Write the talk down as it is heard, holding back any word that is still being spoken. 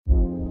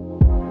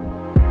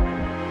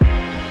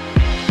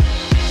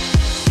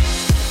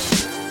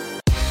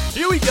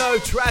go.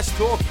 Trash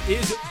Talk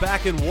is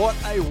back, and what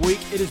a week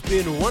it has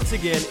been once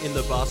again in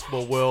the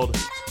basketball world.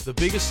 The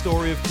biggest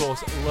story, of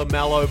course,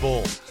 LaMelo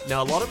Ball.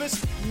 Now, a lot of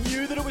us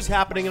knew that it was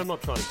happening, and I'm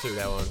not trying to toot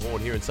our own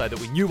horn here and say that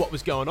we knew what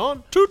was going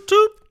on. Toot,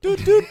 toot, toot,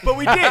 toot, but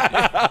we did.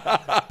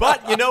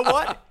 But you know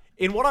what?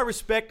 In what I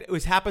respect, it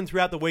was happened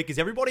throughout the week is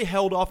everybody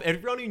held off.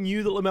 Everyone who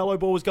knew that LaMelo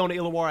Ball was going to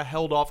Illawarra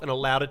held off and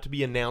allowed it to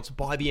be announced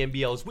by the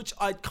NBLs, which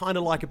I kind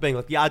of like it being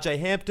like the RJ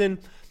Hampton,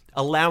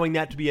 allowing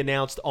that to be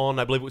announced on,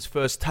 I believe it was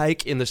First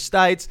Take in the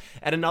States,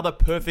 and another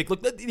perfect...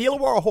 Look, the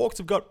Illawarra Hawks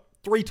have got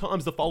 3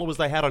 times the followers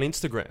they had on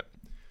Instagram.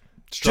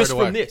 Straight just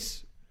away. from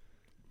this.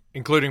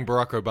 Including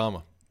Barack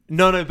Obama.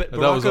 No, but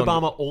Barack was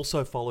Obama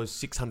also follows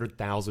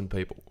 600,000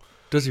 people.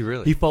 Does he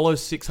really? He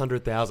follows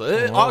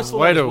 600,000.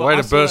 Way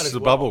to burst the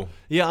bubble.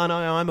 Yeah, I know.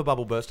 I'm a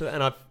bubble burster,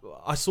 and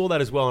I saw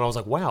that as well, and I was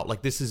like, wow,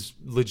 like this is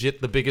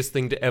legit the biggest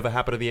thing to ever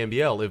happen to the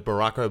NBL if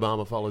Barack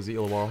Obama follows the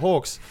Illawarra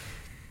Hawks.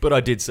 But I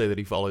did see that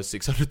he follows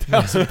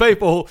 600,000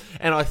 people,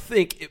 and I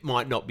think it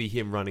might not be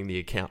him running the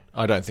account.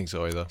 I don't think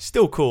so either.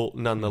 Still cool,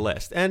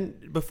 nonetheless.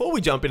 And before we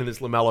jump into this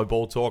LaMelo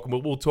Ball talk,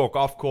 and we'll talk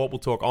off court, we'll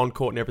talk on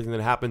court, and everything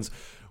that happens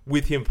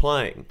with him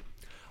playing.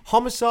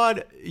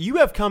 Homicide, you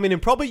have come in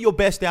probably your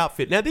best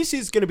outfit. Now, this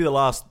is going to be the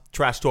last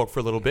trash talk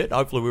for a little bit.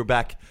 Hopefully, we're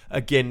back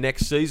again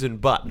next season.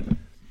 But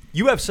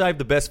you have saved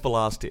the best for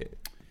last here.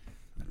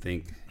 I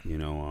think,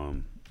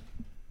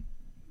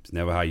 it's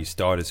never how you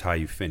start, it's how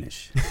you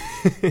finish.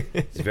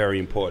 It's very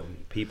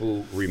important.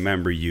 People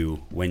remember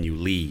you when you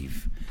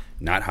leave,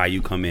 not how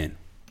you come in.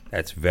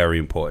 That's very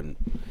important.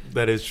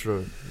 That is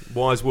true.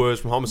 Wise words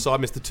from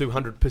Homicide, Mr.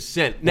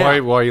 200%. Now,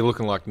 Why are you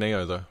looking like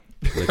Neo, though?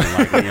 Looking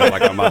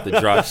like I'm about to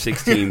drop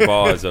 16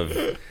 bars of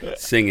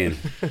singing.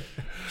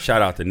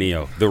 Shout out to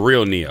Neo, the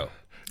real Neo.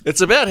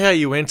 It's about how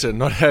you enter,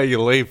 not how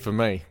you leave for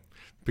me.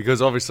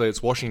 Because obviously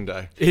it's washing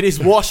day. it is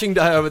washing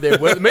day over there.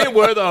 Me and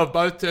Werther have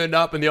both turned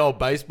up in the old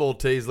baseball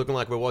tees looking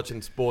like we're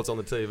watching sports on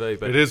the TV.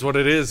 But It is what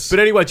it is. But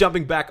anyway,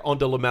 jumping back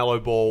onto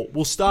LaMelo Ball,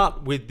 we'll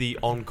start with the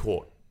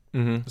on-court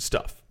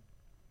stuff.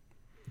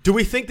 Do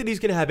we think that he's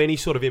going to have any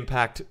sort of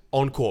impact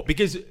on-court?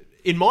 Because,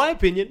 in my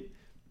opinion,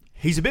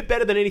 he's a bit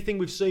better than anything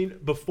we've seen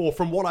before.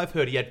 From what I've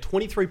heard, he had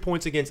 23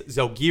 points against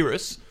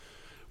Zalgiris,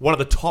 one of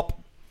the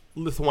top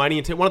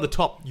Lithuanian teams, one of the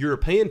top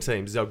European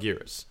teams,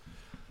 Zalgiris.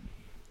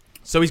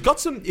 So he's got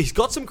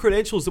some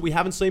credentials that we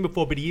haven't seen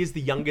before, but he is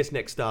the youngest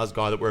Next Stars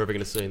guy that we're ever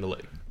going to see in the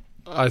league.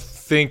 I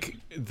think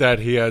that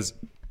he has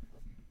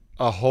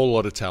a whole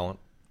lot of talent.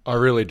 I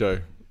really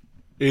do.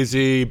 Is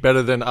he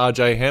better than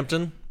RJ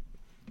Hampton?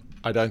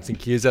 I don't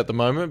think he is at the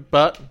moment,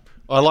 but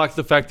I like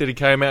the fact that he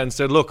came out and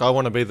said, look, I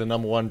want to be the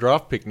number 1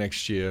 draft pick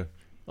next year.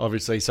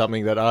 Obviously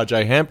something that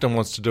RJ Hampton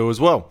wants to do as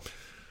well.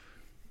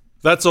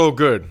 That's all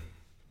good.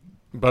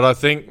 But I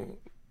think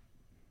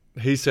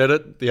he said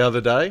it the other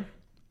day,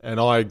 and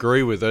I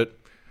agree with it.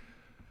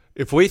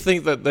 If we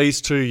think that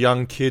these 2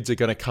 young kids are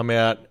going to come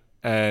out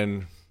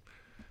and,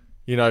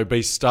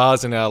 be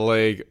stars in our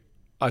league,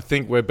 I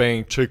think we're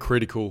being too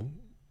critical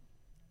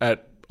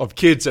of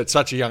kids at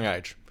such a young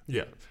age.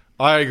 Yeah.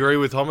 I agree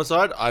with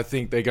Homicide. I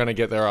think they're going to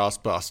get their ass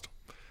bust.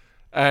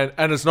 And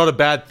it's not a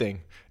bad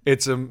thing.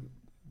 It's a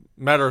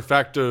matter of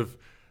fact of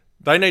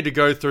they need to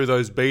go through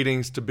those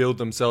beatings to build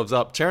themselves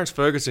up. Terrence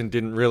Ferguson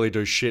didn't really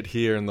do shit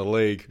here in the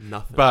league.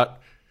 Nothing. But,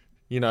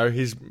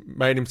 he's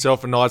made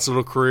himself a nice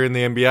little career in the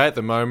NBA at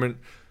the moment,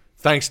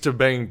 thanks to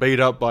being beat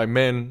up by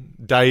men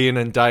day in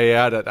and day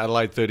out at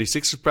Adelaide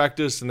 36ers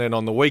practice and then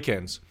on the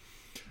weekends.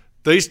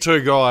 These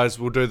 2 guys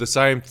will do the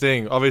same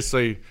thing.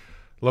 Obviously,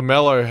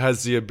 LaMelo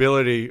has the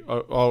ability,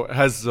 or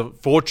has the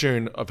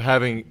fortune of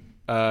having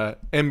an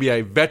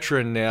NBA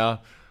veteran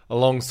now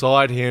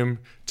alongside him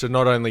to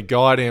not only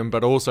guide him,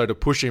 but also to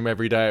push him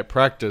every day at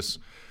practice.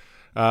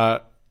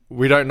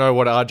 We don't know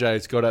what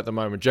RJ's got at the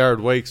moment. Jared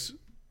Weeks,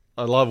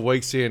 I love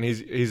Weeksy, and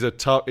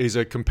he's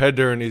a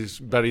competitor,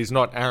 but he's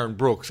not Aaron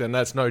Brooks, and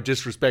that's no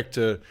disrespect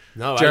to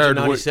Jared.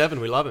 97,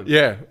 we love him.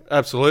 Yeah,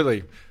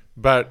 absolutely.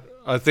 But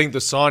I think the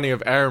signing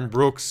of Aaron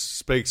Brooks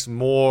speaks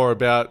more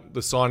about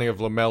the signing of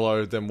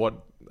LaMelo than what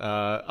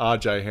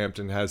RJ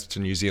Hampton has to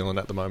New Zealand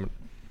at the moment.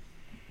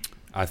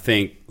 I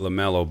think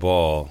LaMelo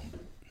Ball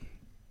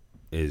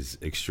is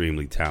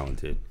extremely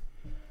talented.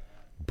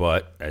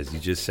 But as you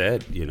just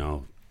said, he's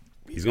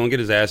going to get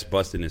his ass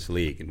busted in this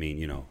league. I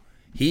mean,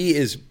 he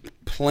is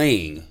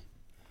playing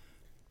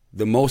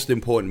the most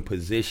important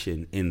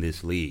position in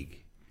this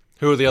league.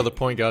 Who are the other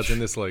point guards in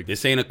this league?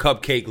 This ain't a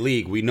cupcake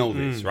league. We know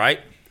this, right?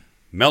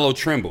 Melo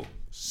Trimble.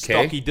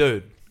 Stocky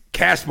dude.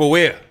 Casper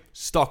Ware.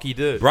 Stocky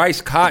dude.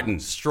 Bryce Cotton.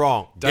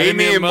 Strong.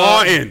 Damian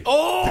Martin.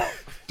 Oh!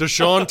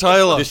 Deshaun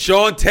Taylor.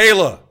 Deshaun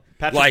Taylor.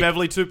 Patrick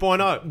Beverly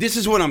 2.0. This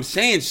is what I'm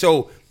saying.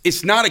 So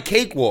it's not a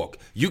cakewalk.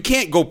 You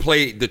can't go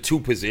play the 2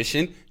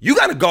 position. You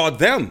got to guard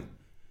them.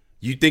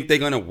 You think they're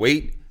going to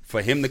wait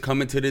for him to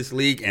come into this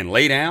league and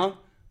lay down?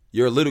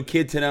 You're a little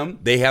kid to them.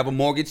 They have a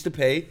mortgage to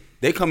pay.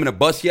 They coming to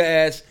bust your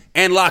ass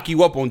and lock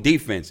you up on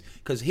defense.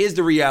 Because here's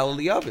the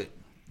reality of it.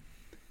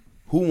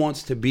 Who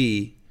wants to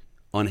be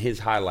on his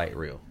highlight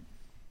reel?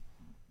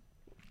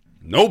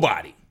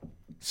 Nobody.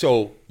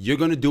 So you're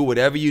going to do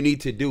whatever you need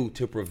to do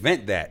to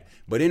prevent that.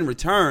 But in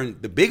return,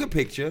 the bigger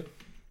picture,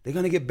 they're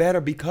going to get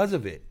better because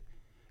of it.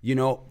 You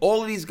know,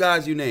 all of these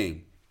guys you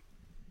name,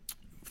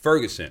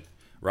 Ferguson,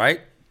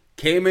 right?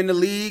 Came in the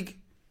league,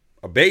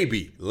 a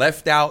baby,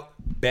 left out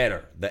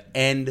better. The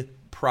end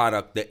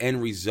product, the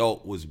end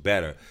result was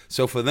better.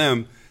 So for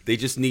them, they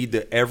just need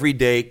to every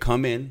day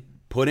come in,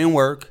 put in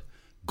work,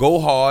 go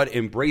hard,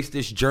 embrace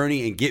this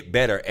journey, and get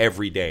better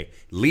every day.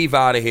 Leave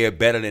out of here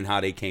better than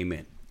how they came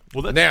in.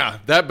 Well, now,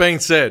 that being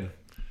said,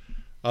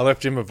 I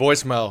left him a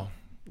voicemail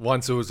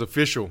once it was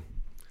official.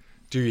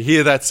 Do you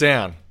hear that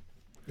sound?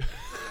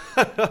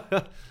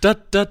 The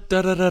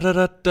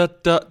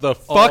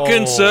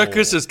fucking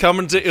circus is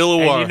coming to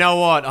Illawarra. And you know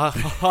what? I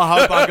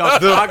hope I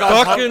got The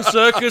fucking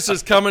circus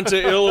is coming to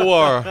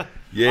Illawarra.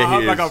 Yeah, I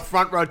hope he I is. got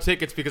front row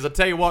tickets because I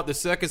tell you what, the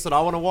circus that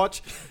I want to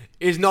watch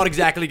is not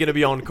exactly going to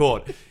be on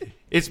court.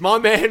 It's my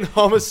man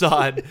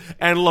Homicide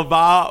and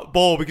LeVar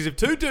Ball, because if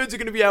two dudes are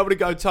going to be able to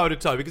go toe to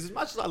toe, because as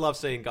much as I love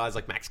seeing guys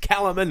like Max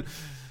Callum and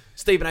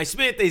Stephen A.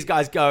 Smith, these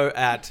guys go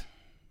at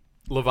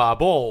LeVar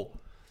Ball.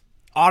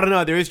 I don't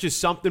know. There is just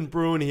something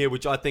brewing here,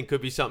 which I think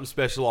could be something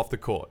special off the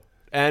court.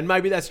 And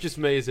maybe that's just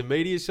me as a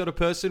media sort of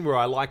person where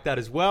I like that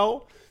as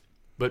well.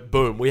 But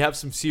boom, we have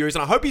some serious,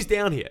 and I hope he's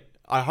down here.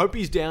 I hope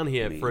he's down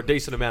here for a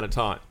decent amount of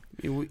time.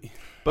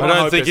 But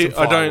I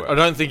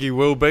don't think he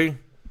will be.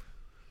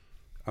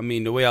 I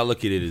mean, the way I look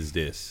at it is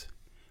this.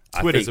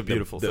 Twitter's I think a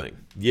beautiful thing.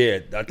 Yeah,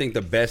 I think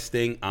the best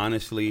thing,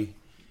 honestly,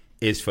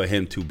 is for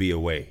him to be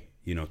away.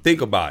 You know,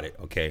 think about it,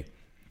 okay?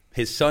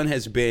 His son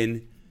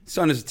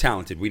is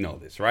talented. We know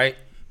this, right?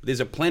 But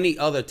there's plenty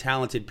other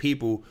talented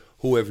people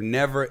who have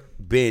never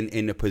been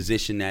in the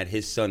position that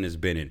his son has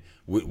been in.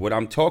 What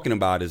I'm talking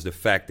about is the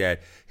fact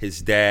that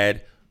his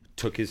dad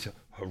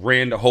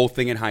ran the whole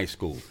thing in high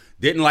school.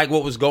 Didn't like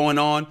what was going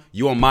on.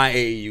 You on my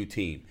AAU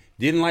team.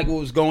 Didn't like what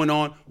was going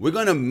on. We're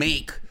going to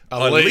make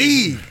a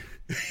league.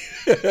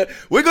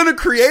 We're going to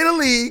create a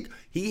league.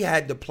 He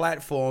had the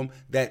platform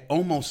that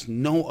almost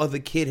no other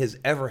kid has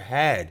ever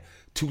had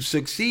to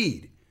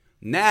succeed.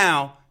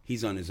 Now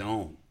he's on his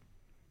own.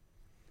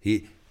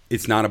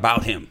 It's not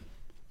about him.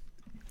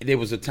 There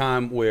was a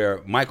time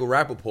where Michael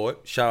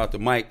Rappaport, shout out to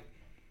Mike,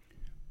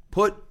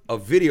 put a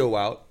video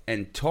out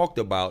and talked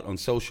about on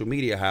social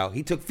media how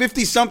he took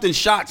 50-something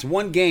shots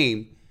one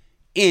game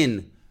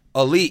in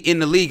the league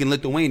in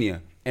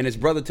Lithuania, and his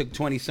brother took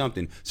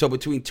 20-something. So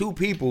between two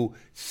people,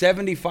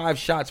 75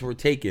 shots were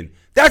taken.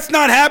 That's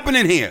not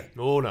happening here.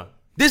 Oh, no.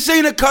 This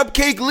ain't a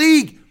cupcake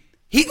league.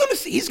 He's gonna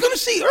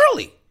see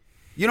early.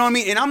 You know what I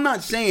mean? And I'm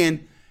not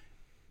saying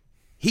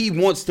he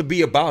wants to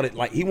be about it,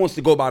 like he wants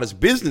to go about his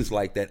business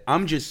like that.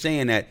 I'm just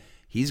saying that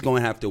he's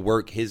going to have to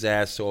work his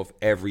ass off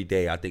every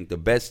day. I think the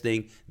best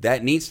thing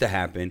that needs to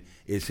happen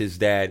is his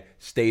dad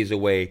stays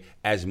away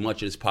as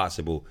much as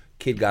possible.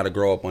 Kid got to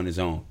grow up on his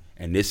own.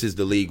 And this is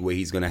the league where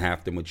he's going to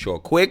have to mature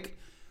quick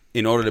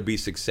in order to be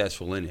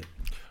successful in it.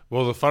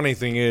 Well, the funny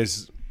thing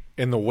is,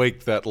 in the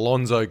week that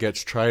Lonzo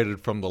gets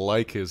traded from the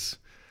Lakers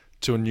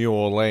to New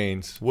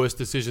Orleans, Worst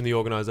decision the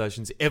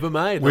organization's ever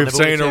made. we've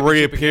seen a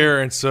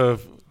reappearance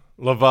of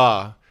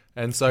LeVar.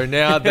 And so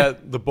now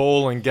that the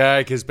ball and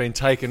gag has been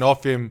taken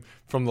off him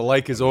from the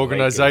Lakers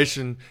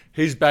organization,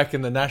 he's back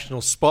in the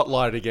national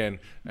spotlight again.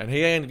 And he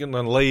ain't going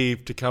to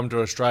leave to come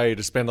to Australia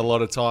to spend a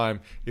lot of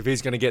time if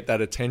he's going to get that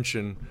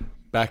attention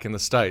back in the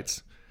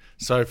States.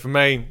 So for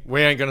me,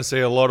 we ain't going to see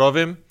a lot of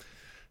him.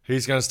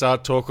 He's going to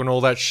start talking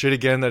all that shit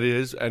again that he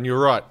is. And you're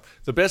right.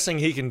 The best thing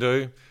he can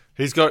do,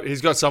 he's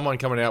got someone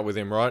coming out with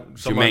him, right?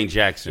 Jermaine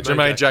Jackson.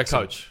 Jermaine Jackson.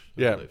 Coach.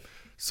 Yeah.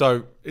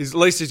 So at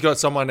least he's got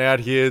someone out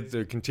here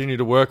to continue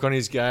to work on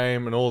his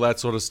game and all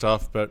that sort of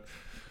stuff. But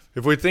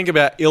if we think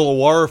about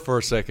Illawarra for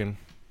a second,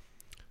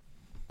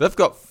 they've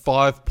got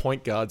 5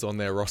 point guards on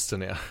their roster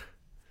now.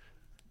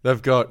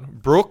 They've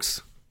got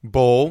Brooks,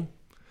 Ball,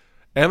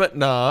 Emmett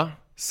Nah,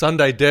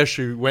 Sunday Desh,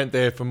 who went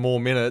there for more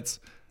minutes,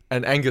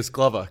 and Angus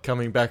Glover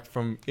coming back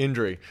from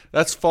injury.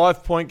 That's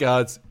 5 point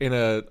guards in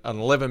an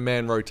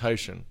 11-man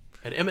rotation.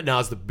 And Emmett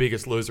Nah's the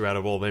biggest loser out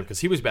of all of them because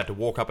he was about to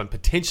walk up and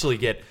potentially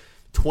get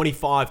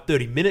 25,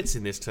 30 minutes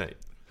in this team.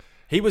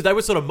 They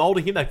were sort of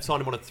moulding him. They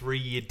signed him on a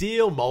 3-year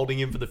deal, moulding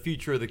him for the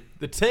future of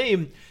the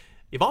team.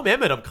 If I'm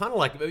Emmett, I'm kind of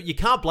like, you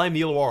can't blame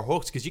the Illawarra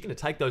Hawks because you're going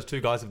to take those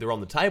two guys if they're on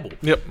the table.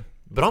 Yep.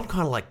 But I'm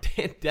kind of like,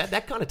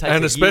 that kind of takes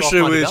And a especially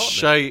year off my with development.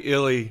 Shea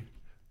Illy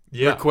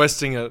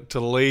requesting to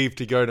leave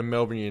to go to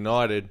Melbourne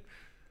United,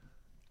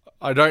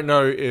 I don't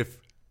know if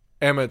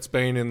Emmett's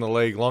been in the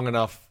league long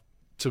enough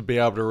to be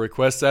able to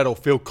request that or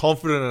feel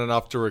confident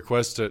enough to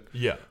request it.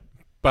 Yeah.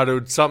 But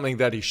it's something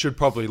that he should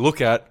probably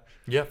look at.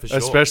 Yeah, for sure.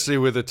 Especially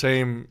with a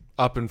team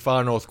up in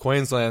far north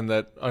Queensland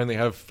that only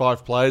have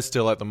 5 players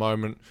still at the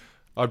moment.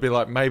 I'd be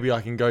like, maybe I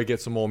can go get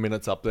some more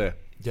minutes up there.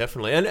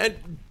 Definitely.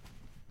 And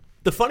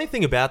the funny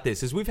thing about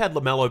this is we've had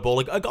LaMelo Ball,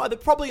 a guy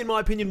that probably, in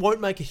my opinion,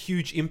 won't make a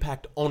huge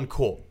impact on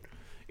court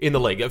in the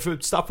league. For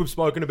stuff we've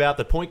spoken about,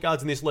 the point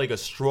guards in this league are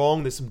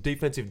strong. There's some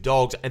defensive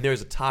dogs, and there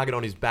is a target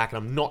on his back, and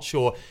I'm not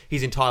sure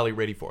he's entirely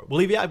ready for it. Will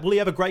he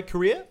have a great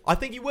career? I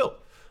think he will.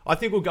 I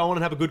think will go on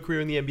and have a good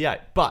career in the NBA.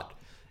 But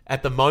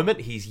at the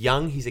moment, he's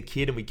young, he's a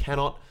kid, and we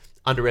cannot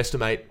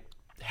underestimate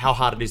how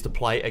hard it is to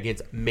play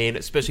against men,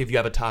 especially if you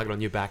have a target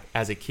on your back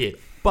as a kid.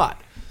 But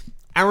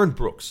Aaron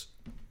Brooks,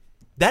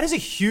 that is a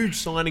huge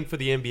signing for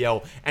the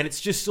NBL, and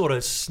it's just sort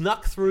of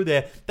snuck through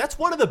there. That's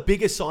one of the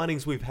biggest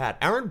signings we've had.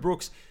 Aaron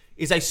Brooks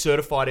is a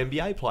certified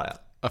NBA player.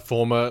 A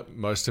former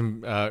most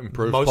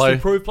improved Most player.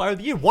 improved player of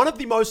the year. One of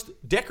the most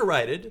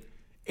decorated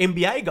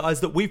NBA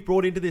guys that we've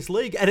brought into this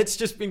league, and it's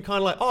just been kind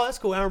of like, oh, that's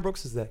cool, Aaron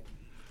Brooks is there.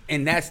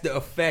 And that's the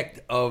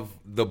effect of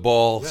the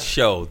ball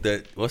show.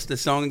 What's the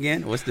song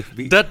again? What's the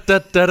beat?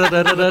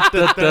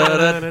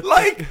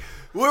 Like,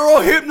 we're all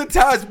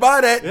hypnotized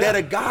by that. That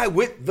a guy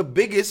with the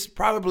biggest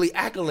probably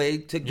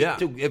accolade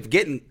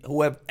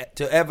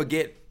to ever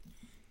get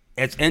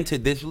has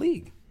entered this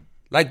league.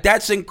 Like,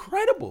 that's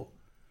incredible.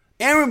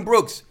 Aaron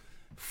Brooks,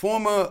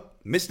 former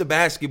Mr.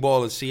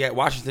 Basketball in Seattle,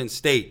 Washington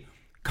State,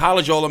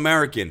 college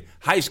All-American,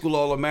 high school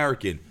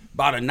All-American,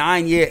 about a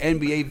 9-year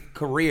NBA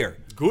career.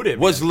 Good NBA.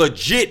 Was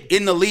legit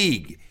in the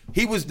league.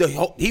 He was the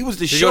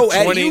show got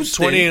at 20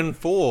 Houston. 20 and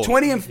 4.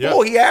 20 and 4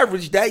 Yeah. he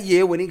averaged that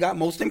year when he got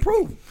most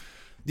improved.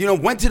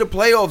 Went to the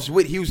playoffs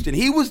with Houston.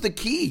 He was the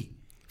key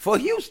for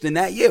Houston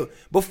that year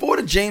before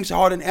the James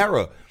Harden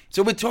era.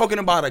 So we're talking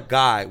about a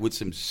guy with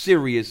some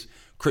serious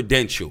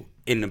credential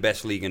in the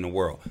best league in the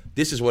world.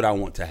 This is what I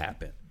want to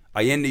happen.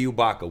 Allende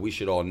Ibaka, we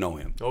should all know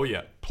him. Oh,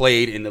 yeah.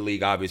 Played in the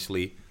league,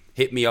 obviously.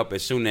 Hit me up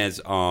as soon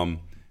as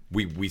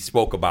we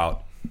spoke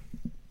about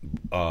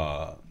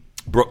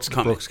Brooks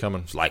coming.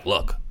 It's like,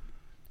 look,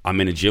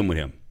 I'm in the gym with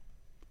him.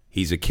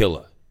 He's a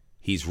killer.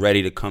 He's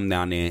ready to come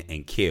down there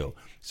and kill.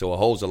 So it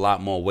holds a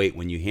lot more weight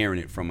when you're hearing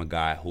it from a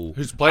guy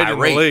who's played in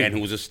the league and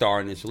who's a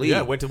star in this league.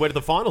 Yeah, went to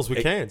the finals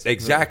with Cairns.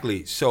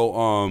 Exactly. So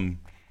I'm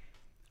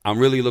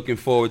really looking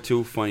forward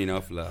to. Funny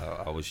enough,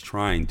 I was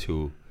trying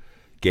to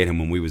get him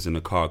when we was in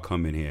the car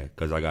coming here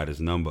because I got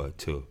his number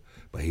too,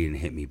 but he didn't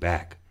hit me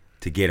back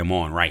to get him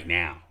on right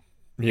now.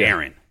 Yeah.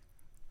 Aaron.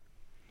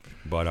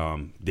 But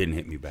didn't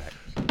hit me back.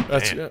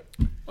 That's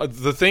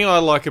the thing I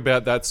like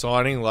about that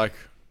signing. Like,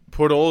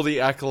 put all the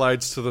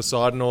accolades to the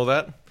side and all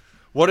that.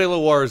 What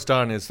Illawarra has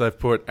done is they've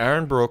put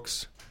Aaron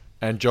Brooks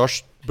and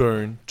Josh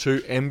Boone, two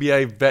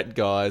NBA vet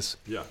guys,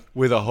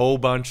 with a whole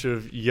bunch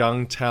of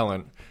young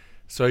talent.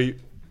 So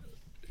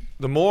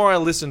the more I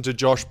listen to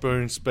Josh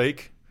Boone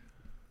speak,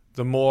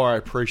 the more I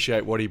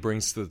appreciate what he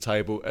brings to the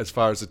table as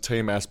far as the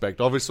team aspect.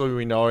 Obviously,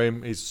 we know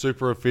him. He's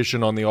super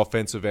efficient on the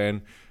offensive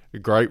end, a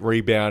great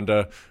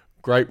rebounder,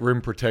 great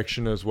rim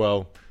protection as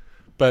well.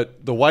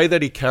 But the way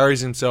that he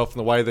carries himself and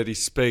the way that he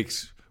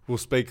speaks will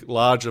speak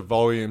larger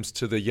volumes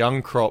to the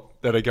young crop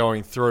that are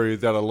going through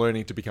that are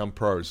learning to become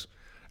pros.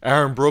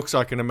 Aaron Brooks,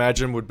 I can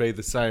imagine, would be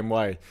the same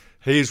way.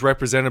 He's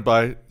represented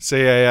by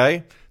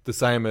CAA, the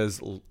same as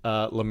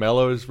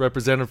LaMelo is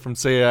represented from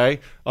CAA.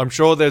 I'm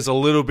sure there's a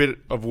little bit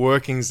of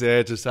workings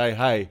there to say,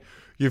 hey,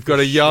 you've got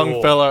a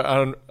young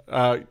fella,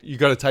 you've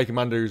got to take him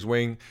under his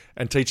wing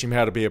and teach him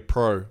how to be a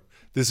pro.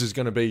 This is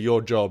going to be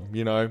your job,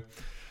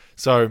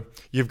 So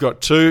you've got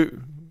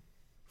two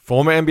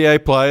former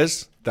NBA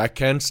players that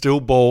can still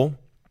ball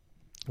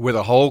with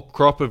a whole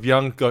crop of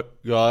young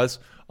guys.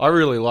 I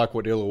really like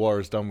what Illawarra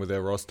has done with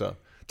their roster.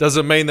 Does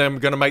it mean they're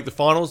going to make the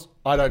finals?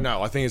 I don't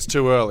know. I think it's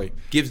too early.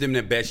 Gives them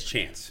their best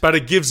chance. But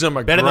it gives them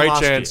a great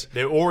chance. Year.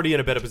 They're already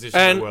in a better position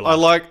and than they were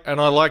last year.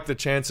 I like the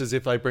chances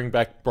if they bring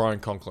back Brian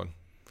Conklin.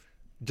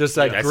 That's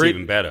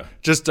even better.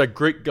 Just a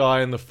Greek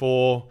guy in the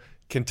 4,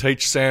 can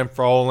teach Sam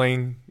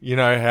Froling,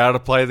 how to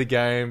play the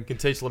game. Can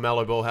teach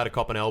LaMelo Ball how to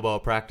cop an elbow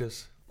at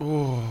practice.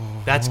 Ooh.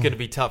 That's going to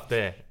be tough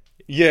there.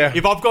 Yeah.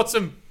 If I've got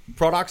some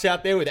products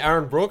out there with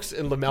Aaron Brooks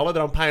and LaMelo that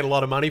I'm paying a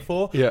lot of money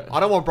for, I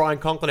don't want Brian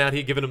Conklin out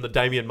here giving him the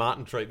Damian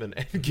Martin treatment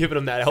and giving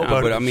him that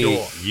elbow.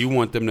 But you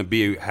want them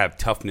to have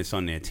toughness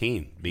on their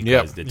team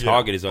because the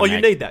target is on you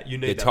need that. You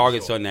need the that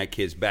target's on that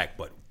kid's back.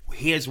 But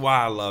here's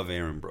why I love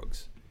Aaron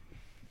Brooks.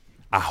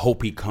 I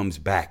hope he comes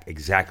back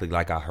exactly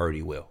like I heard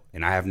he will.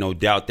 And I have no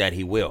doubt that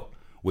he will,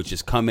 which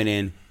is coming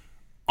in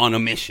on a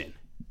mission.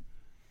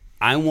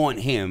 I want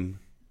him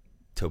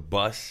to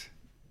bust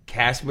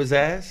Casper's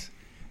ass.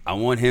 I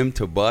want him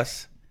to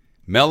bust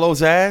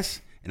Melo's ass.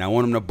 And I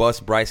want him to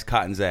bust Bryce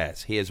Cotton's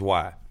ass. Here's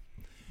why.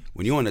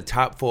 When you're on the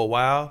top for a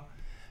while,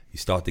 you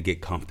start to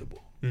get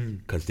comfortable.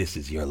 Because this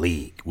is your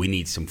league. We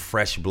need some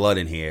fresh blood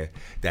in here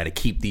that'll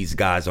keep these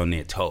guys on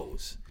their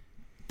toes.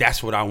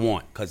 That's what I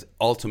want. Because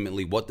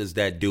ultimately, what does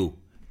that do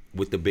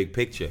with the big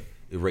picture?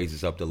 It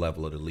raises up the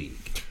level of the league.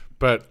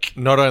 But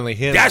not only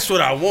him. That's what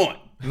I want.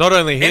 Not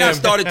only him. And I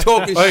started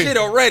talking shit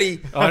already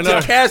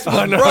to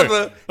Casper's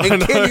brother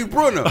and Kenny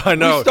Brunner. I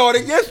know. We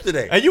started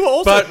yesterday. And you were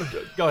also...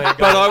 Go ahead.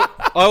 I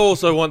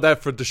also want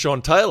that for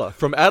Deshaun Taylor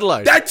from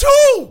Adelaide. That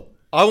too!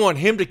 I want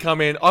him to come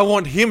in. I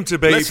want him to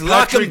be Let's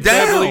lock him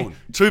down.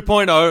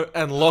 2.0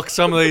 and lock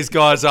some of these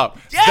guys up.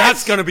 Yes!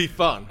 That's going to be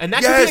fun. And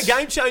that could be a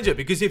game changer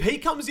because if he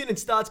comes in and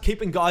starts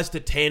keeping guys to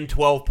 10,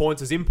 12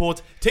 points as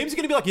imports, teams are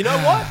going to be like, you know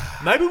what?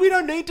 Maybe we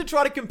don't need to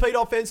try to compete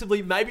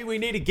offensively. Maybe we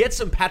need to get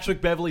some Patrick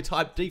Beverley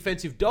type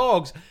defensive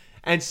dogs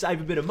and save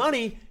a bit of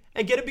money.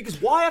 and get him,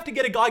 because why have to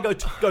get a guy go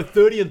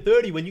 30 and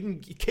 30 when you can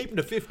keep him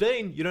to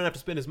 15? You don't have to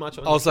spend as much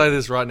on I'll say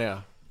this right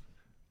now.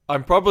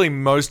 I'm probably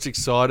most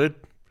excited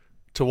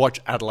to watch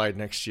Adelaide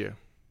next year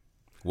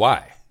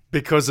Why?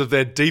 because of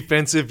their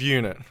defensive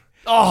unit.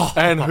 Oh,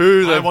 And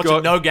who I'm they've watching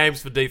got. no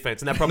games for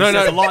defense, and that probably No,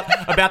 says no. a lot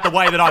about the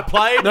way that I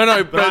played.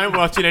 No, but I ain't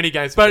watching any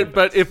games. For defense.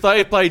 But if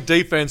they play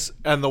defense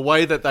and the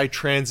way that they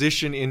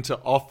transition into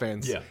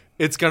offense, Yeah.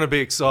 it's going to be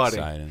exciting.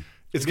 Exciting.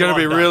 It's going to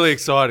be like that. really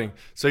exciting.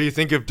 So you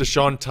think of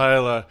Deshaun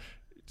Taylor.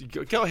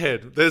 Go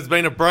ahead. There's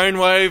been a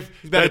brainwave.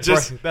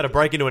 Better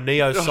break into a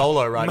Neo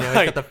solo right now. He's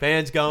mate. got the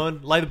fans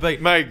going. Lay the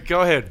beat. Mate,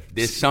 go ahead.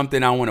 There's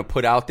something I want to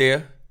put out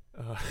there.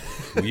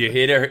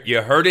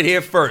 You heard it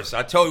here first.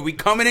 I told you we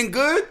coming in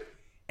good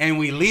and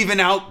we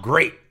leaving out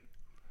great.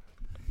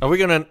 Are we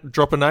going to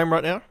drop a name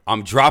right now?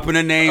 I'm dropping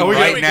a name we-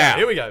 right now.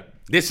 Here we go.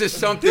 This is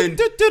something.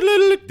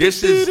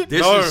 This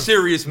is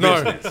serious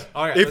business.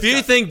 All right, If let's you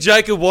go. think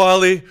Jacob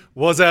Wiley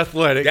was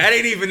athletic, That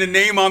ain't even the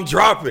name I'm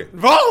dropping.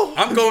 oh,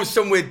 I'm going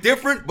somewhere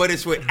different, but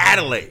it's with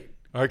Adelaide.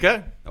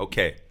 okay.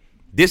 Okay.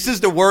 This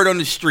is the word on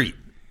the street.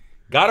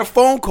 Got a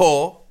phone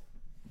call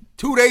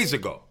 2 days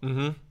ago.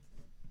 Mm-hmm.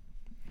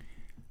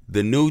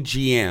 The new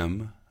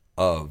GM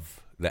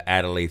of the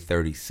Adelaide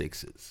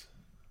 36ers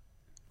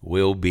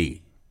will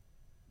be.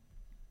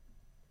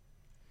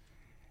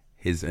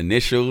 His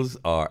initials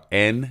are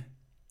NM.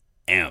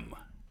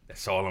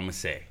 That's all I'm going to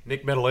say.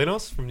 Nick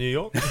Metalinos from New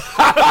York.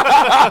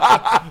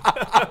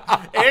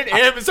 And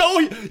M. So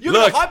you're going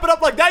Look. to hype it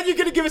up like that? You're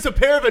going to give us a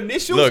pair of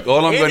initials? Look,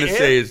 all I'm N going to M?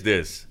 say is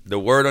this. The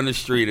word on the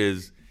street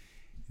is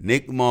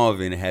Nick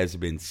Marvin has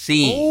been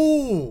seen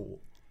Ooh.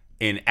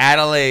 in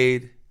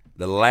Adelaide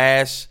the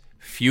last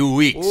few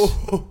weeks.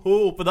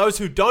 Ooh. For those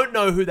who don't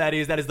know who that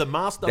is the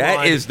mastermind.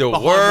 That is the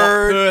behind what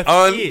word Perth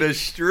on is. the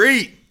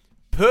street.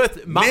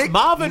 Perth. Nick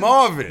Marvin.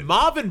 Marvin.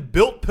 Marvin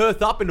built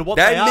Perth up into what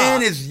That they are.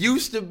 man is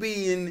used to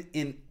being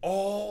in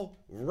all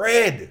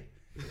red.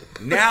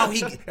 Now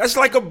that's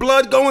like a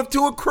blood going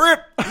to a crip.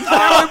 He's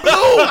now in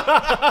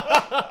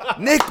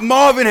blue. Nick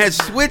Marvin has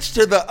switched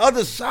to the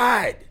other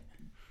side.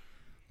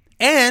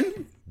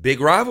 And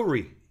big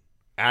rivalry.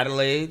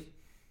 Adelaide,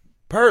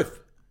 Perth.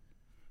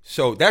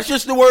 So that's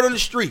just the word on the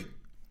street.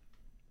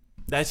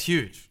 That's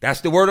huge.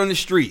 That's the word on the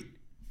street.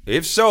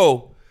 If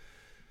so,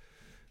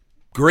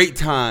 great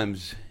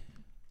times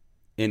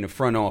in the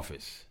front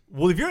office.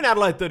 Well, if you're an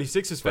Adelaide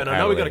 36ers fan, But I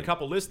know we got a Adelaide.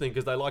 couple listening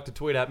because they like to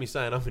tweet at me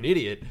saying I'm an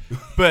idiot.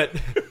 But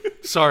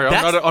Sorry,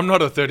 I'm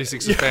not a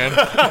 36ers fan.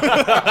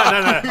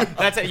 no.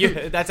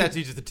 That's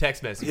actually just a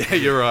text message. Yeah,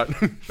 you're right.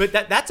 But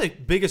that's a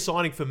bigger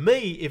signing for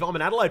me. If I'm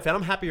an Adelaide fan,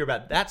 I'm happier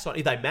about that signing.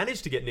 If they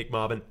manage to get Nick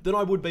Marvin, than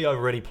I would be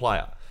over any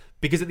player.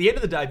 Because at the end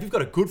of the day, if you've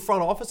got a good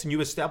front office and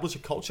you establish a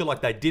culture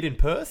like they did in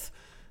Perth,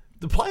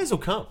 the players will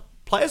come.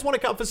 Players want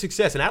to come for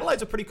success, and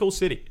Adelaide's a pretty cool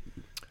city.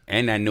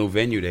 And that new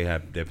venue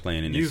they're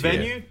playing in New this year.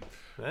 venue,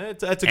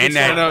 that's a good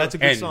sign. That's a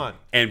good sign.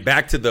 And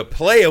back to the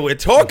player we're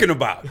talking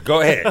about.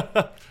 Go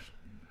ahead.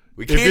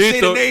 We can't say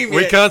the name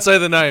we yet. can't say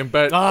the name,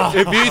 but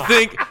if you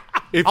think,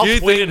 I'll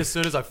tweet it as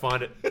soon as I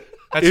find it.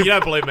 Actually, you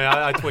don't believe me.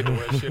 I tweet the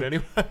worst shit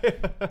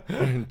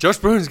anyway. Josh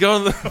Boone's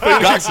going,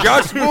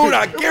 Josh Boone,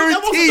 I That guarantee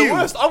wasn't the you.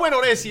 worst. I went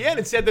on SEN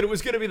and said that it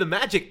was going to be the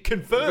Magic.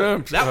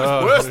 Confirmed. That was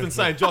Oh. worse than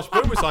saying Josh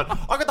Boone was signed.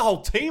 I got the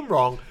whole team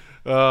wrong.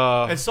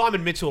 uh, And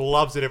Simon Mitchell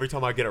loves it every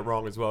time I get it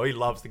wrong as well. He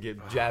loves to get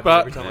jabbed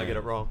But- every time I get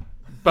it wrong.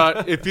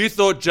 but if you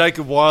thought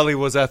Jacob Wiley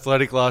was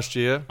athletic last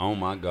year, Oh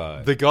my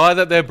God. the guy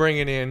that they're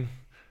bringing in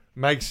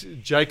makes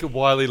Jacob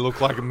Wiley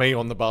look like me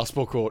on the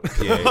basketball court.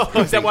 Yeah.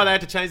 Is that why they had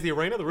to change the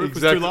arena? The roof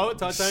was too low at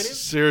Titanium?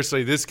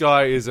 Seriously, this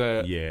guy is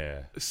a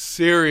Yeah.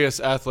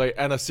 serious athlete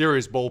and a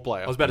serious ball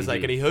player. I was about to say,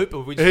 can he hoop? Or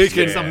we He just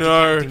get can some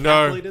no.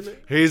 decathlete in there?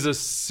 He's a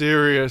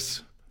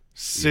serious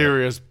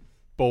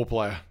ball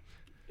player.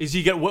 Is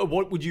he get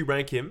what would you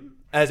rank him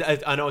as?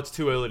 I know it's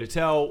too early to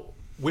tell.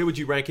 Where would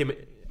you rank him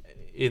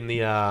in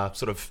the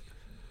sort of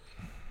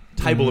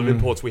table of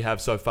imports we have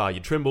so far?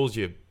 Your Trimbles,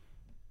 your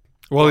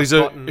Well,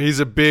 Cotton. he's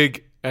a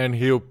big, and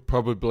he'll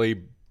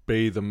probably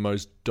be the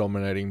most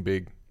dominating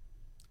big.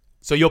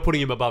 so you're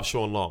putting him above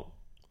Sean Long,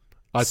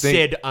 I think.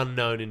 said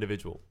unknown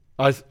individual.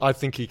 I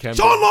think he can.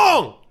 Sean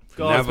Long.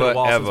 God, it's been Never, a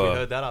while since we ever.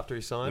 heard that after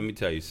he Let signed. me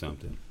tell you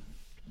something.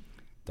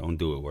 Don't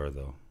do it,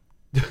 Wertho.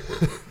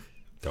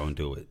 Don't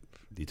do it.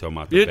 You talking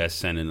about the You- best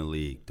center in the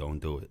league. Don't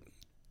do it.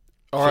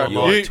 All right, You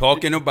are you-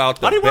 talking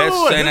about the I didn't best wait.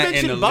 Who center in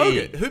mentioned the Bogut?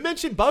 league. Who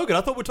mentioned Bogut?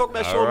 I thought we were talking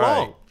about All Sean right.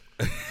 Long.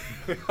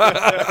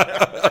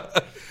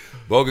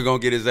 Bogut gonna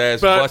get his ass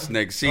But- bust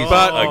next season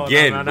but-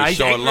 again No, with he's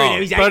Sean angry Long. now.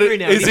 He's But angry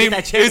now. is He's he- in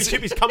that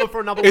championship. He's coming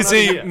for another Is one.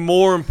 he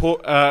over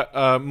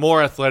here.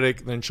 more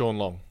athletic than Sean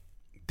Long?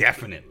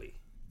 Definitely.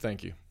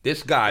 Thank you.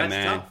 This guy, That's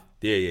man. tough.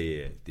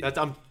 Yeah.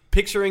 I'm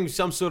picturing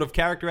some sort of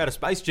character out of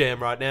Space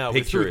Jam right now.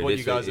 Picture with it. what It's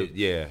you guys a- are.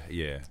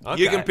 yeah.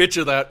 Okay. You can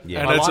picture that,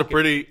 Yeah. and I it's like a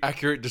pretty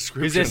accurate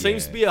description. Because there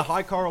seems to be a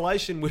high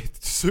correlation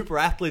with super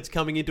athletes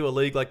coming into a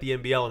league like the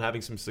NBL and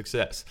having some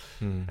success.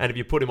 And if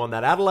you put him on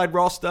that Adelaide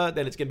roster,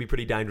 then it's going to be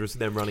pretty dangerous for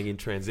them running in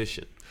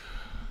transition.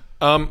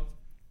 Enough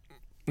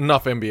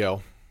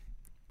NBL.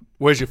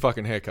 Where's your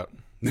fucking haircut?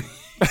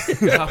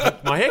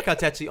 My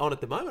haircut's actually on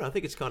at the moment. I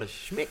think it's kind of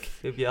schmick,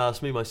 if you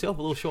ask me myself.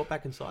 A little short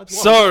back and sides.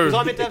 Why? So- Because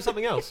I meant to have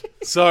something else.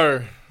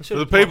 So, for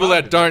the people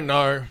that don't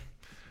know,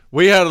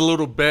 we had a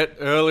little bet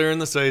earlier in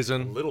the A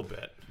season. little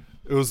bit.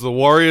 It was the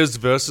Warriors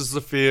versus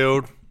the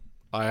Field.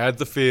 I had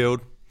the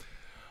Field.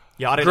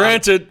 Yeah, I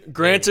didn't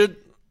Granted,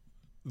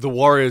 the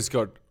Warriors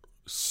got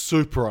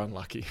super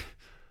unlucky.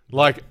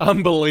 Like,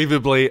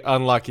 unbelievably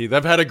unlucky.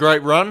 They've had a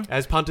great run.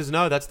 As punters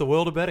know, that's the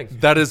world of betting.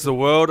 That is the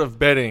world of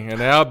betting.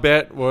 And our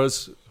bet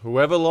was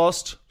whoever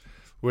lost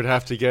would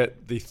have to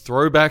get the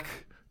throwback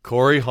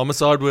Corey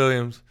Homicide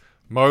Williams,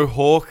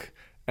 Mohawk,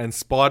 and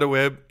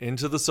Spiderweb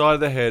into the side of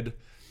the head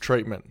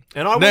treatment.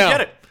 And I will Now,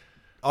 get it.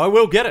 I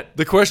will get it.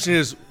 The question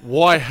is,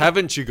 why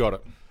haven't you got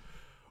it?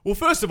 Well,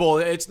 first of all,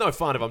 it's no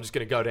fun if I'm just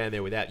going to go down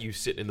there without you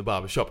sitting in the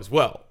barber shop as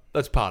well.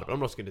 That's part of it. I'm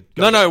not just going to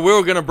go. No, we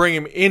were going to bring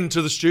him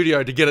into the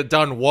studio to get it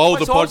done while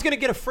the So I was pod. going to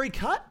get a free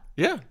cut?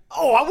 Yeah.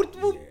 Oh, I would.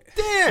 Well,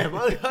 damn.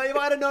 If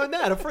I'd have known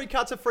that. A free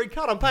cut's a free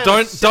cut. I'm paying.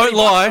 Don't $70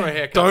 lie. for a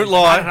haircut. Don't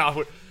lie.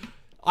 No,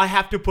 I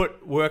have to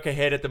put work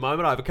ahead at the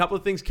moment. I have a couple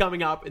of things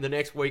coming up in the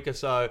next week or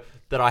so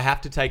that I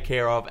have to take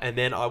care of, and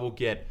then I will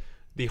get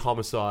the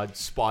Homicide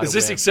Spider. Is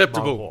this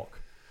acceptable? Mohawk.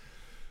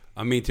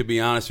 I mean, to be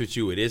honest with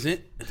you, it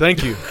isn't.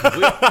 Thank you.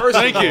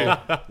 Thank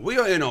you. We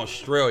are in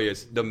Australia.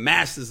 The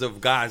masses of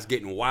guys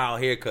getting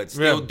wild haircuts,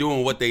 still Yeah.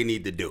 doing what they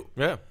need to do.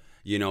 Yeah.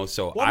 You know,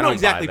 so Well, I I'm don't not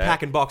exactly buy that.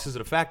 packing boxes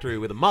at a factory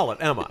with a mullet,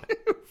 am I?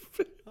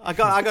 I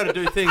got to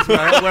do things where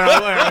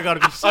I got to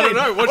be seen. I don't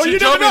know. What's Oh, your you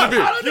job never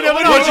know. interview? You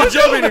never know. What's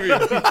your job interview?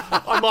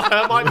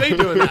 I might be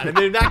doing that, and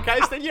then in that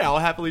case, then yeah, I'll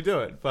happily do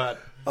it. But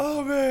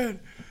Oh, man.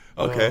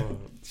 Okay.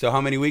 So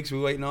how many weeks we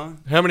waiting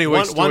on? How many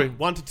weeks do we...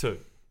 1 to 2.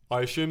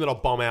 I assume that I'll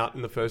bomb out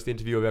in the first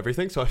interview of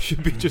everything, so I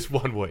should be just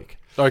 1 week.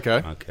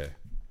 Okay. Okay.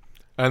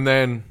 And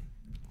then...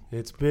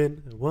 It's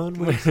been 1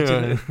 week.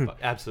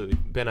 Absolutely,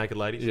 bare naked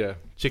ladies. Yeah.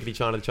 Chickadee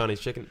China, the Chinese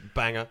chicken,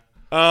 banger.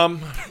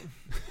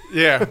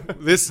 Yeah.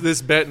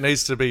 This bet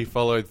needs to be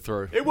followed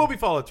through. It will be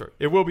followed through.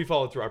 It will be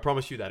followed through. I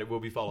promise you that it will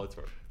be followed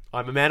through.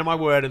 I'm a man of my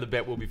word, and the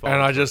bet will be followed.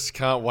 And I through. just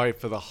can't wait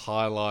for the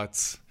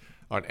highlights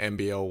on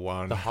NBL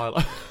 1. The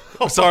highlight.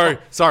 Sorry.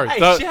 Hey,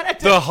 the, shout out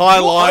to the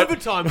highlight. your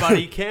overtime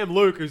buddy Cam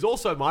Luke, who's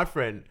also my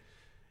friend,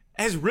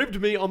 has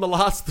ribbed me on the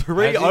last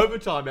 3 Has he?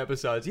 overtime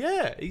episodes.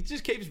 Yeah, he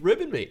just keeps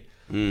ribbing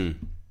me.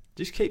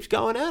 Just keeps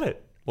going at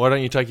it. Why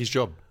don't you take his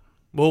job?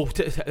 Well,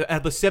 out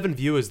of the 7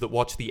 viewers that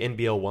watch the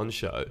NBL 1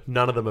 show,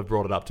 none of them have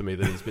brought it up to me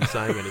that he's been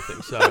saying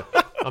anything. So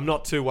I'm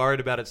not too worried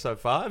about it so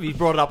far. If he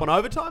brought it up on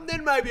overtime,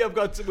 then maybe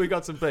we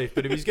got some beef.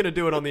 But if he's going to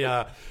do it on the,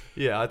 I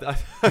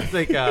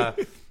think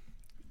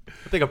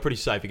I'm pretty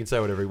safe. He can say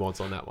whatever he wants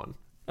on that one.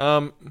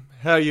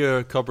 How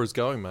your Cobras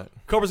going, mate?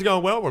 Cobras are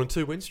going well. We're on a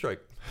 2-win streak.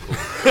 All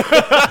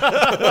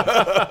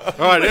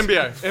right,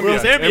 NBA. Well,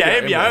 it's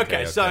NBA.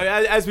 Okay, okay. so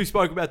as we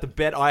spoke about the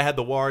bet, I had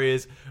the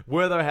Warriors.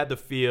 Wertho had the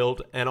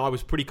Field, and I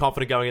was pretty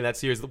confident going in that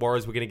series that the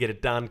Warriors were going to get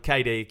it done.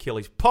 KD,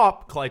 Achilles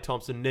pop, Klay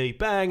Thompson knee,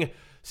 bang.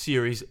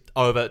 Series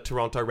over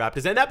Toronto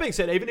Raptors. And that being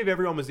said, even if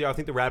everyone was there, I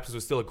think the Raptors were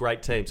still a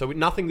great team. So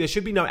there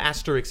should be no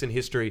asterisks in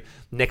history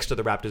next to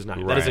the Raptors'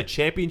 name. That is a Right.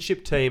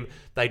 championship team.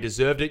 They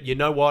deserved it. You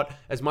know what?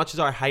 As much as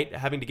I hate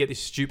having to get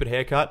this stupid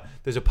haircut,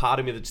 there's a part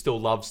of me that still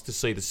loves to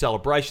see the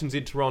celebrations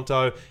in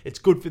Toronto. It's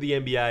good for the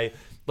NBA.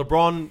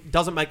 LeBron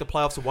doesn't make the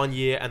playoffs for 1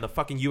 year, and the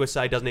fucking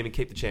USA doesn't even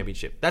keep the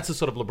championship. That's the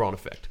sort of LeBron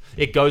effect.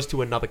 It goes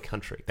to another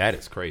country. That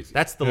is crazy.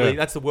 That's the league,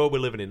 that's the world we're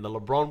living in, the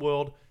LeBron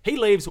world. He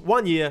leaves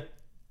 1 year,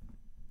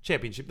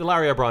 championship. The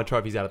Larry O'Brien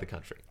trophy's out of the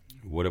country.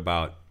 What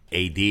about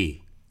AD to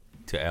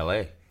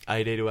LA?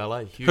 AD to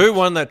LA. Huge. Who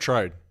won that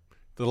trade?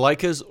 The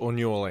Lakers or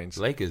New Orleans?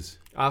 Lakers.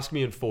 Ask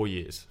me in 4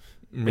 years.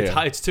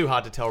 Yeah. It's too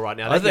hard to tell right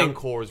now. I That young think-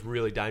 core is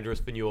really dangerous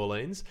for New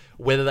Orleans.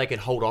 Whether they can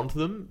hold on to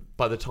them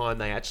by the time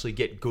they actually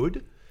get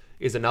good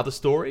is another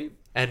story.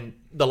 And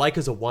the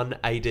Lakers are one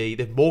AD.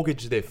 They've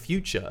mortgaged their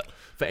future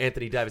for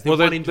Anthony Davis. They're Well,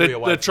 one injury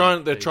away. they're from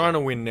trying to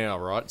being- win now,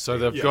 right? So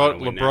they've Yeah, got they're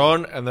gonna win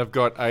LeBron and they've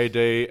got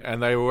AD,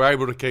 and they were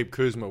able to keep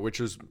Kuzma, which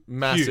was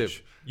massive.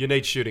 Huge. You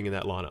need shooting in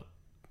that lineup.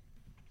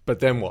 But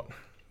then what?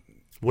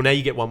 Well, now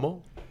you get one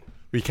more.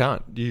 We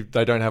can't.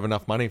 They don't have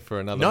enough money for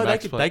another. No,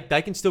 max player.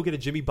 they can still get a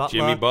Jimmy Butler.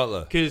 Jimmy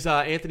Butler. Because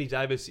Anthony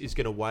Davis is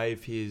going to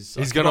waive his...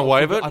 He's going to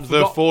waive it. I The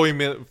forgot- $4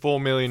 million.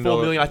 $4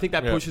 million. I think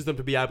that Yeah. pushes them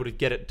to be able to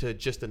get it to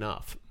just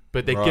enough.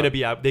 But they're Right. going to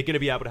be able. They're going to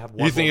be able to have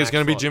one. You think more it's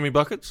going to be max Jimmy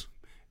buckets?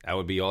 That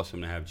would be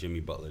awesome to have Jimmy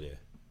Butler there.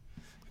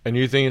 And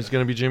you think it's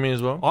going to be Jimmy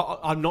as well? slot.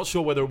 I'm not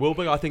sure whether it will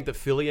be. I think that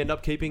Philly end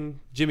up keeping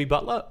Jimmy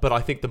Butler, but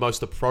I think the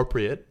most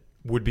appropriate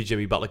would be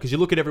Jimmy Butler because you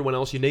look at everyone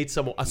else. You need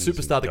someone, a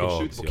superstar that can shoot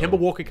dogs, the ball. yo. Kemba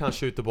Walker can't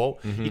shoot the ball.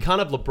 You can't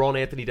have LeBron,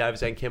 Anthony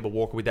Davis, and Kemba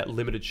Walker with that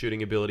limited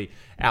shooting ability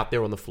out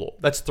there on the floor.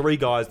 That's 3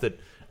 guys that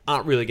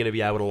aren't really going to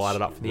be able to light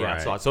it up from the Right.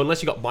 outside. So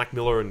unless you got Mike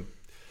Miller and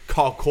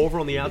Kyle Korver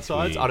on the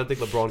outsides, between. I don't think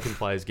LeBron can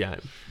play his game.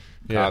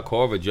 Kyle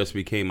Korver just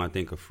became, I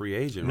think, a free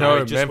agent. No, right?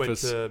 He just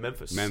Memphis. went to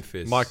Memphis.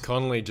 Memphis. Mike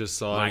Conley just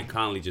signed. Mike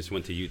Conley just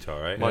went to Utah,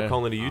 right? Mike Yeah.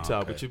 Conley to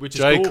Utah, okay. which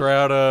is Jay cool.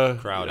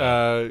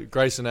 Crowder.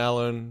 Grayson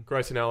Allen,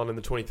 Grayson Allen in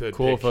the 23rd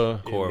Korver.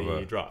 pick in Korver.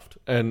 the draft.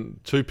 and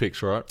 2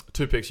 picks, right?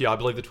 2 picks, yeah. I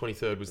believe the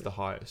 23rd was the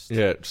highest.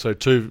 Yeah, so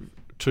two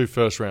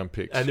first-round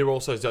picks. And they're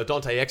also, so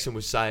Dante Exum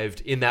was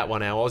saved in that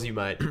one, our Aussie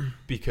mate,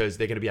 because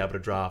they're going to be able to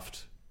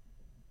draft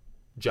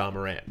Ja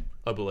Morant,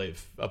 I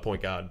believe, a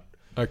point guard,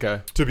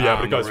 okay. to be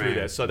able to go Morant, through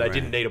there. So they Morant.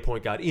 didn't need a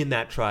point guard in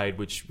that trade,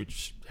 which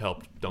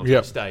helped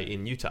Dante stay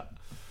in Utah.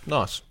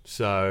 Nice.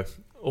 So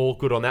all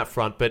good on that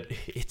front, but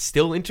it's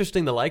still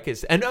interesting, the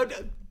Lakers. And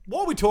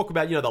while we talk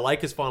about, the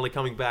Lakers finally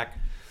coming back,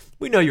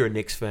 we know you're a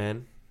Knicks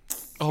fan.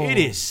 Oh. It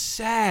is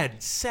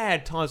sad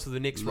times for the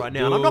Knicks right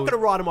now. And I'm not going to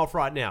write them off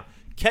right now.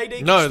 KD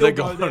can No, still they're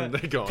go gone.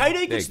 there. They're gone. KD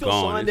can They're still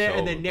gone. sign It's there,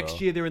 and then over, next bro.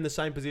 year they're in the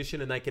same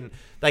position, and they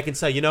can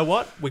say, you know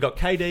what, we got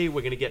KD,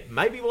 we're going to get,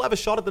 maybe we'll have a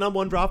shot at the number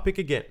 1 draft pick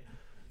again.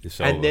 It's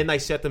And over. then they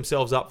set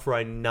themselves up for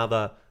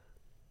another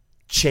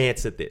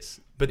chance at this.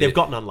 But they've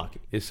gotten unlucky.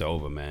 It's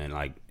over, man.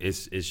 Like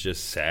it's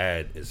just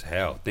sad as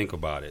hell. Think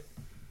about it.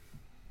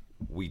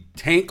 We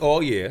tank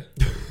all year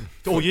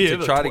All year,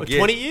 to try to get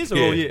 20 years or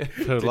all year?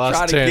 The to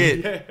last try 10.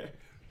 to get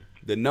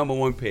the number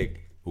 1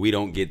 pick. We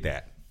don't get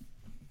that.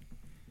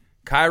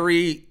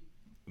 Kyrie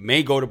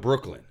may go to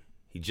Brooklyn.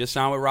 He just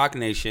signed with Rock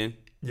Nation.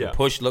 Yeah. The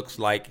push looks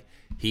like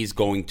he's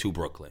going to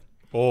Brooklyn.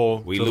 Or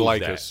We to lose the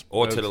Lakers. that.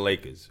 Or to the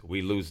Lakers.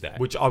 We lose that.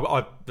 Which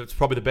that's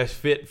probably the best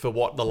fit for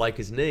what the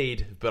Lakers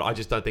need, but I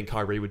just don't think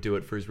Kyrie would do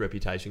it for his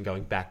reputation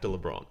going back to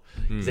LeBron.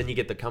 Because then you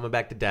get the coming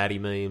back to daddy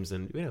memes,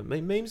 and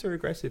memes are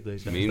aggressive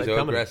these days. Memes They're are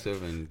coming.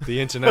 aggressive, and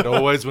The internet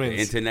always the wins.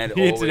 internet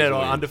The always internet are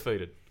wins.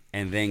 undefeated.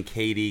 And then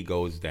KD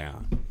goes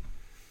down.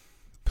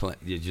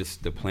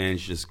 The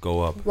plans just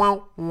go up.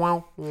 What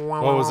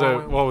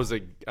was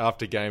it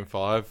after Game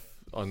 5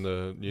 on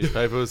the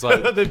newspaper? It was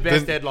like The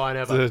best headline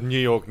ever. The New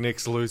York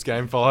Knicks lose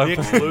Game 5.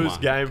 Knicks Oh lose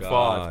my Game 5.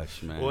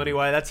 gosh, man. Well,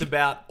 anyway, that's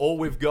about all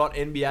we've got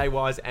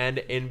NBA-wise and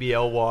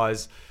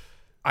NBL-wise.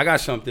 I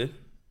got something.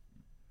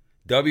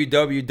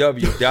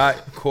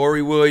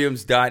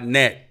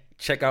 www.CoreyWilliams.net.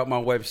 Check out my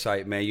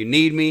website, man. You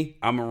need me,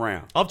 I'm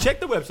around. I've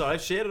checked the website.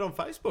 I've shared it on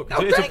Facebook.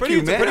 Oh, thank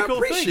you, man. I cool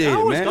appreciate thing. it,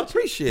 Oh, man. I got you.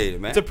 appreciate it,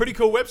 man. It's a pretty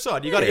cool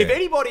website. You got Yeah.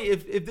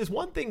 if there's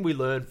one thing we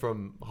learned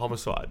from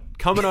Homicide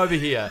coming over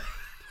here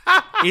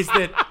is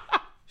that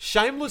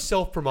shameless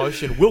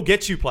self-promotion will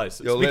get you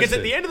places. Yo, because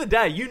listen. at the end of the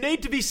day, you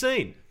need to be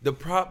seen. The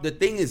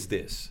thing is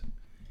this.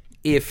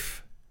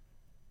 If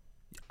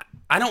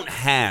I don't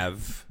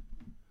have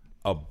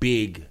a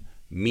big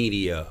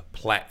media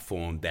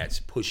platform that's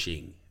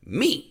pushing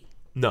me.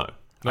 No.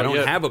 I don't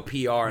yet. have a PR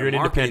You're and an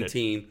marketing independent.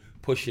 team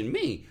pushing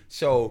me.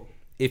 So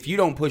if you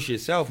don't push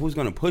yourself, who's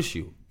going to push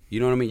you? You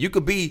know what I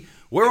mean?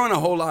 We're on a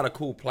whole lot of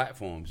cool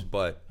platforms,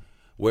 but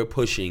we're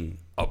pushing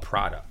a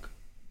product.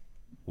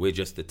 We're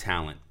just the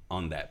talent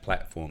on that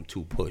platform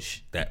to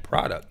push that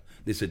product.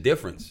 There's a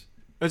difference.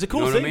 It's a cool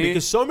You know what thing I mean?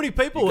 because so many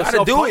people You are gotta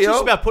do it, self-conscious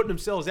yo. about putting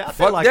themselves out there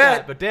Fuck like that.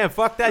 that. But damn,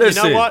 fuck that.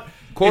 Listen, You know what?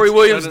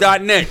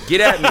 CoreyWilliams.net. Get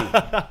at me.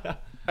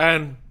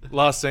 And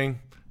last thing,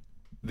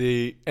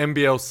 the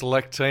NBL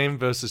select team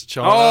versus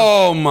China.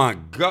 Oh, my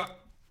God.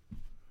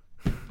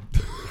 Yo,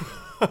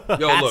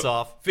 Hats look.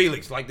 off.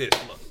 Felix, like this.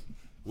 Look.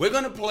 We're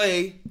going to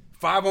play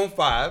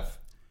 5-on-5.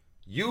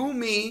 You,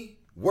 me,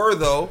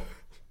 Wortho.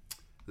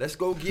 Let's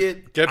go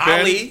get Get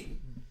Ali,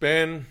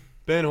 Ben.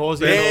 Ben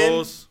Horsey. Ben.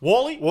 Horse.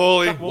 Wally?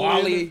 Wally. Chuck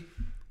Wally,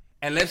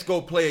 and let's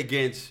go play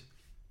against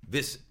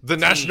this The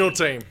team. national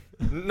team.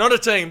 Not a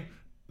team.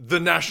 The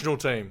national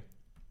team.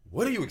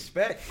 What do you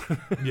expect?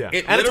 Yeah.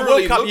 It And it's a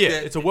literally World Cup looked year.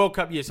 at- It's a World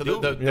Cup year. So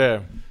the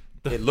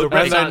Yeah. It looked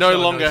refs And they aren't no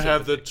showing longer those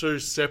have the sympathy. 2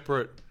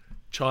 separate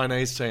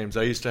Chinese teams.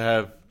 They used to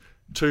have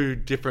 2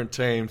 different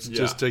teams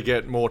just Yeah. to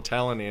get more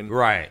talent in.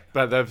 Right.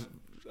 But they've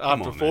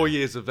after on, 4 man.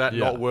 years of that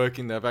Yeah. not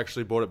working, they've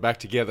actually brought it back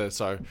together.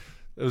 So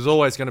it was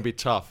always going to be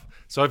tough.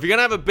 So if you're going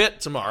to have a bet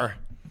tomorrow,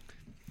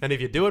 And if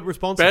you do it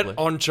responsibly. bet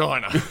on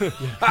China.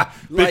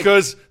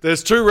 Because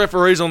there's 2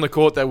 referees on the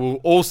court that will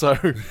also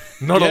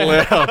not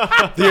allow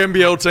the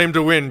NBL team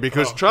to win.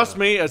 Because trust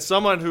me, as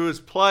someone who has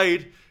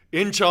played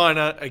in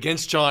China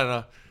against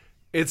China,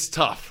 it's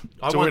tough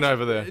to win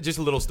over there. Just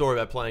a little story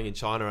about playing in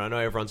China. I know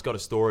everyone's got a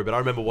story, but I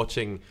remember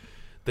watching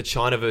the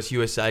China versus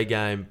USA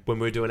game when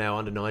we were doing our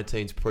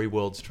under-19s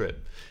pre-Worlds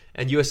trip.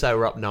 And USA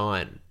were up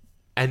 9.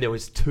 And there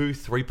was 2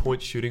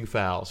 3-point shooting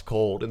fouls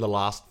called in the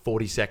last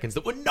 40 seconds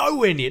that were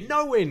nowhere near.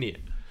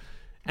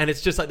 And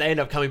it's just like they end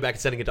up coming back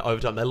and sending it to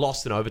overtime. They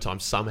lost in overtime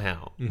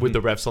somehow with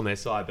the refs on their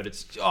side. But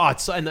it's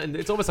and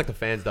it's almost like the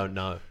fans don't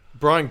know.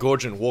 Brian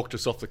Gorgon walked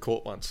us off the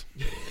court once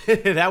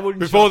That wouldn't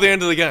before shock the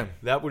end of the game.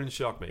 That wouldn't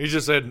shock me. He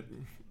just said,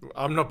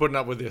 I'm not putting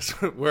up with this.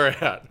 We're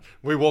out.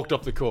 We walked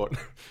off the court.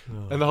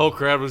 And the whole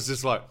crowd was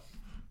just like,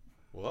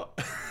 what?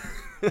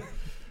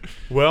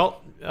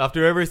 Well,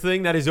 after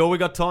everything, that is all we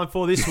got time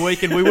for this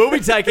week, and we will be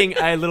taking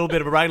a little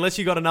bit of a break, unless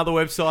you got another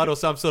website or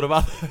some sort of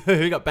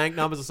other, you got bank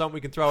numbers or something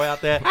we can throw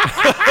out there.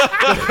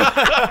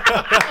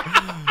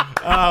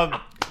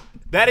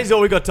 That is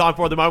all we got time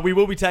for at the moment. We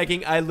will be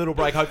taking a little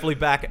break, hopefully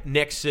back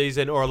next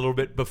season or a little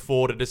bit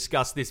before, to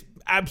discuss this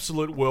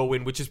absolute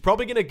whirlwind, which is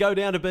probably going to go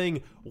down to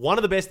being one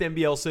of the best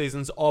NBL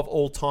seasons of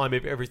all time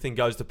if everything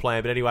goes to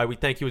plan. But anyway, we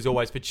thank you as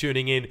always for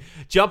tuning in.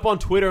 Jump on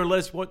Twitter and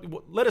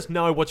let us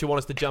know what you want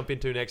us to jump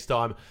into next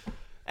time.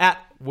 At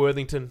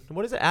Worthington,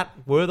 what is it?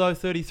 At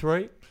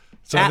Wortho33?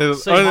 It's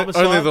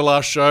only the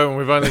last show, and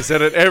we've only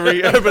said it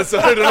every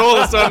episode, and all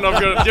of a sudden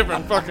I've got a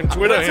different fucking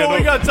Twitter handle. That's all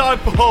we got time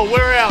for.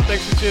 We're out.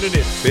 Thanks for tuning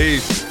in.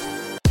 Peace.